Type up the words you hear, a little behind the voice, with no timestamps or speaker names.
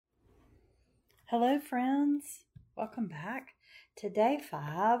Hello, friends. Welcome back to day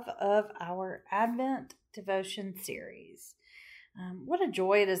 5 of our Advent devotion series. What a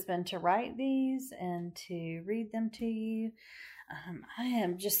joy it has been to write these and to read them to you. I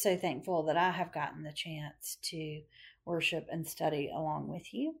am just so thankful that I have gotten the chance to worship and study along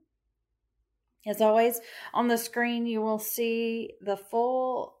with you. As always, on the screen you will see the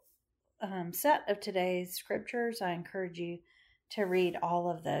full set of today's scriptures. I encourage you to read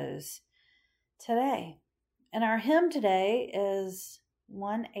all of those today. And our hymn today is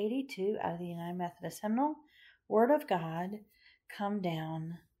 182 out of the United Methodist Hymnal, Word of God, Come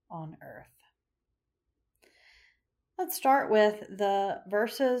Down on Earth. Let's start with the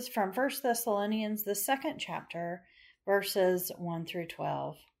verses from 1 Thessalonians, the 2nd chapter, verses 1 through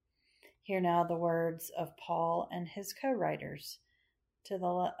 12. Hear now the words of Paul and his co-writers to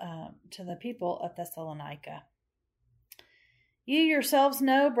the people of Thessalonica. You yourselves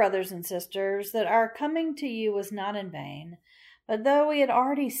know, brothers and sisters, that our coming to you was not in vain. But though we had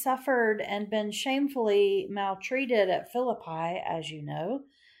already suffered and been shamefully maltreated at Philippi, as you know,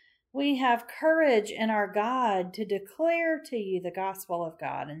 we have courage in our God to declare to you the gospel of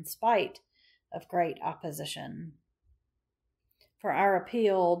God in spite of great opposition. For our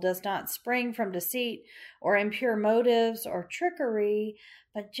appeal does not spring from deceit or impure motives or trickery,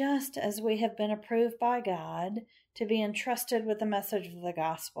 but just as we have been approved by God to be entrusted with the message of the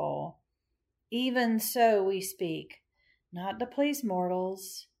gospel. Even so we speak, not to please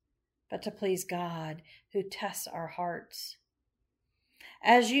mortals, but to please God, who tests our hearts.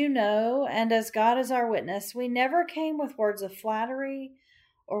 As you know, and as God is our witness, we never came with words of flattery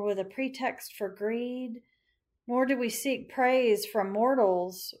or with a pretext for greed, nor do we seek praise from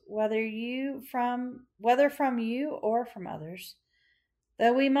mortals, whether from you or from others.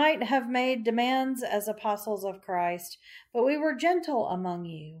 Though we might have made demands as apostles of Christ, but we were gentle among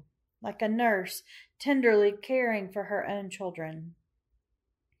you, like a nurse tenderly caring for her own children.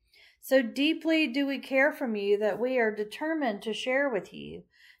 So deeply do we care for you that we are determined to share with you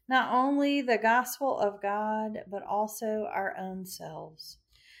not only the gospel of God, but also our own selves,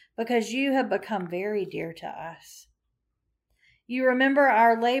 because you have become very dear to us. You remember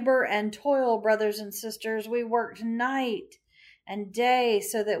our labor and toil, brothers and sisters. We worked night and day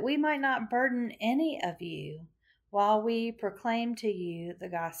so that we might not burden any of you while we proclaim to you the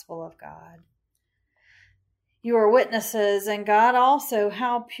gospel of God. You are witnesses, and God also,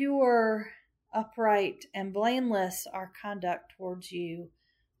 how pure, upright, and blameless our conduct towards you,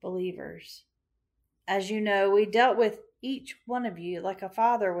 believers. As you know, we dealt with each one of you like a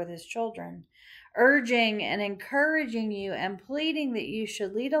father with his children, urging and encouraging you and pleading that you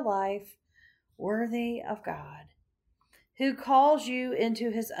should lead a life worthy of God, who calls you into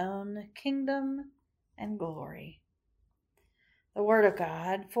his own kingdom and glory. The word of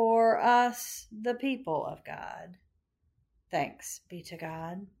God for us, the people of God. Thanks be to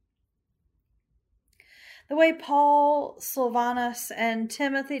God. The way Paul, Silvanus, and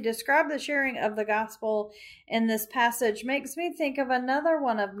Timothy describe the sharing of the gospel in this passage makes me think of another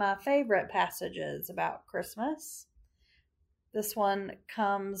one of my favorite passages about Christmas. This one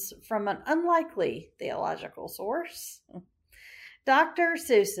comes from an unlikely theological source. Dr.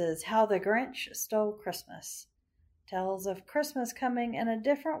 Seuss's How the Grinch Stole Christmas tells of Christmas coming in a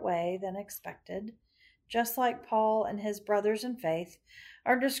different way than expected, just like Paul and his brothers in faith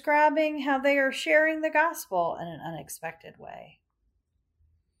are describing how they are sharing the gospel in an unexpected way.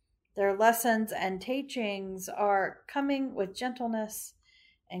 Their lessons and teachings are coming with gentleness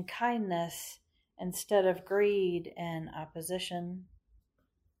and kindness instead of greed and opposition.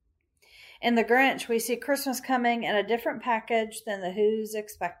 In The Grinch, we see Christmas coming in a different package than the Who's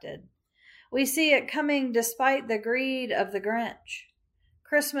expected. We see it coming despite the greed of the Grinch.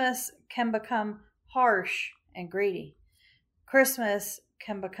 Christmas can become harsh and greedy. Christmas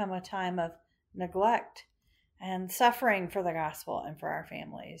can become a time of neglect and suffering for the gospel and for our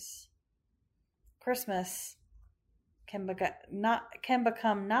families. Christmas can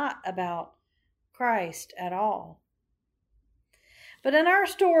become not about Christ at all. But in our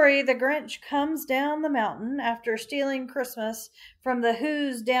story, the Grinch comes down the mountain after stealing Christmas from the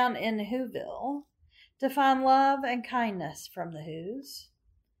Who's down in Whoville to find love and kindness from the Who's.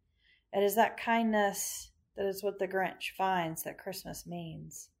 It is that kindness that is what the Grinch finds that Christmas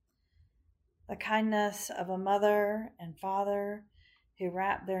means. The kindness of a mother and father who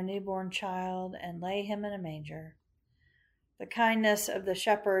wrap their newborn child and lay him in a manger. The kindness of the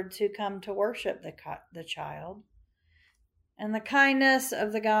shepherds who come to worship the child. And the kindness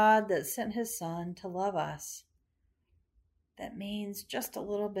of the God that sent his Son to love us. That means just a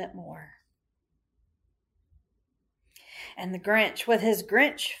little bit more. And the Grinch, with his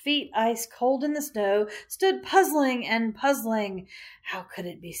Grinch feet ice cold in the snow, stood puzzling and puzzling. How could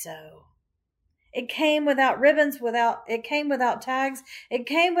it be so? It came without ribbons, it came without tags, it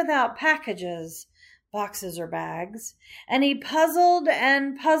came without packages, boxes or bags. And he puzzled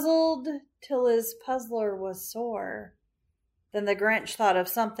and puzzled till his puzzler was sore. Then the Grinch thought of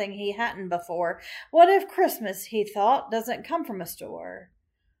something he hadn't before. What if Christmas, he thought, doesn't come from a store?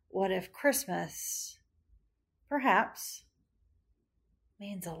 What if Christmas, perhaps,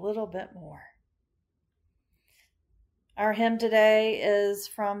 means a little bit more? Our hymn today is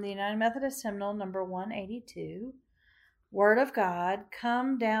from the United Methodist Hymnal, number 182, Word of God,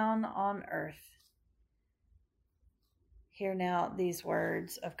 Come Down on Earth. Hear now these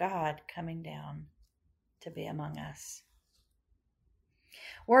words of God coming down to be among us.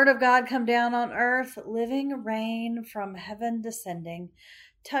 Word of God, come down on earth, living rain from heaven descending,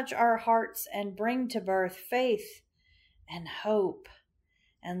 touch our hearts and bring to birth faith and hope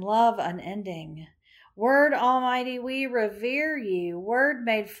and love unending. Word Almighty, we revere you. Word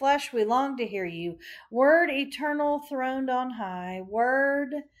made flesh, we long to hear you. Word eternal, throned on high.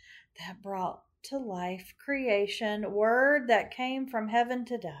 Word that brought to life creation. Word that came from heaven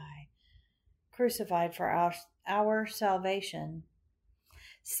to die, crucified for our salvation.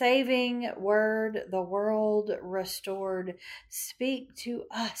 Saving word, the world restored. Speak to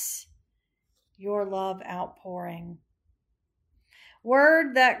us, your love outpouring.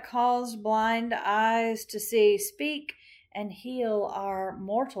 Word that caused blind eyes to see. Speak and heal our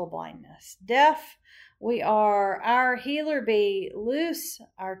mortal blindness. Deaf we are, our healer be. Loose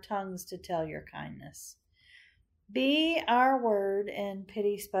our tongues to tell your kindness. Be our word in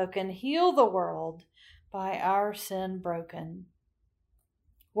pity spoken. Heal the world by our sin broken.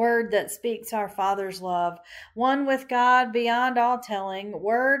 Word that speaks our Father's love, one with God beyond all telling.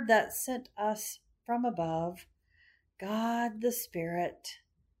 Word that sent us from above, God the Spirit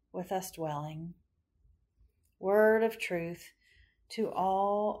with us dwelling. Word of truth to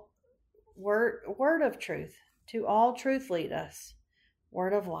all, word of truth to all truth lead us.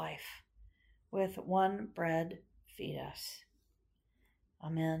 Word of life, with one bread feed us.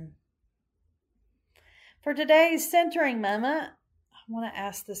 Amen. For today's centering moment, I want to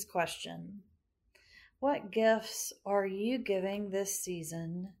ask this question. What gifts are you giving this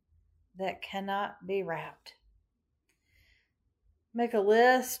season that cannot be wrapped? Make a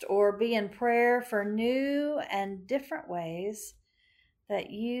list or be in prayer for new and different ways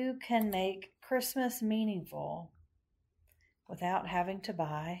that you can make Christmas meaningful without having to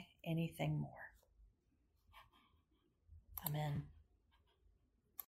buy anything more. Amen.